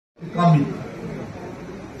come in.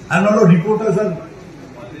 And my lord, reporters are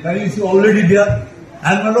already there.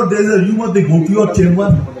 And my lord, there is a rumor they go to your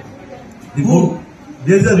chamber.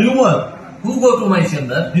 There is a rumor. Who go to my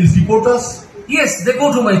chamber? These reporters. Yes, they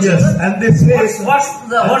go to my chamber. Yes, and they say. What's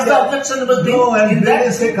the objectionable thing? No, and they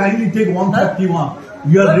say kindly take 131.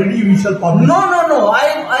 We are ready. We shall publish. No.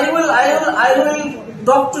 I will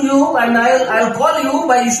talk to you, and I'll call you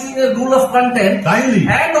by issuing a rule of content. Kindly.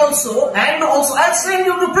 And also, I'll send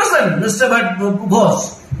you to prison, Mr.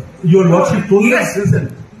 Ghosh. Your lordship told them Yes.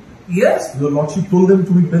 present. Yes. Your lordship told them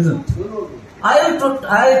to be present. I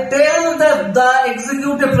tell the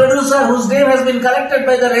executive producer whose name has been corrected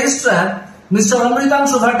by the registrar, Mr.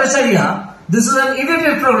 Amritanshu Bhattacharya, this is an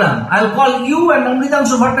edited program. I'll call you and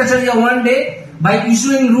Amritanshu Bhattacharya one day by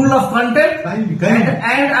issuing rule of content. Kindly.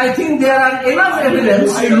 And I think there are enough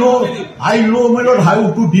evidence. I know, my lord,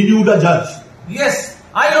 how to deal with a judge. Yes.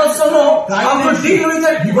 I also know how to deal with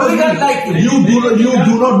a hooligan like you. You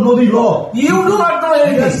do not know the law. You do not know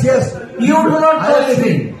anything. Yes. You do not know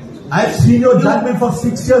anything. I have seen your judgment for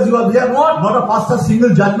 6 years. You are there. Not a past a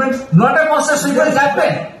single judgment. Not a past a single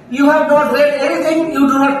judgment. You have not read anything. You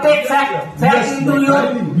do not take facts into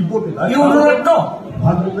your. You do not know.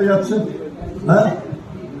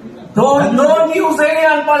 Don't use any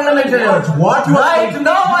unparliamentary words. What you right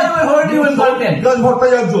now I will hold you in contempt.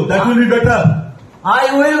 That will be better.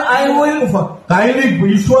 I will.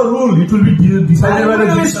 Kindly issue a rule. It will be decided by the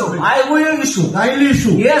judiciary. I will issue. Kindly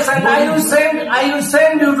issue. Yes, and I will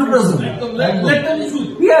send you to prison. Let them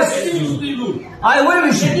issue. Yes. Let him issue the rule. I will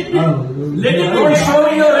issue. Let him Don't show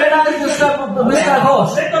me your red eyes, Mr.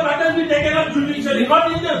 Ghosh. Let the matter be taken up judicially,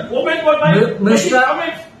 not in the open court by Mr.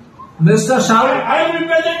 Shah. I am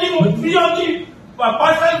representing three of the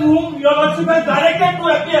personal whom your lordship has directed to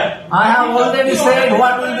appear. I have already said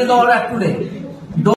what will be the order today.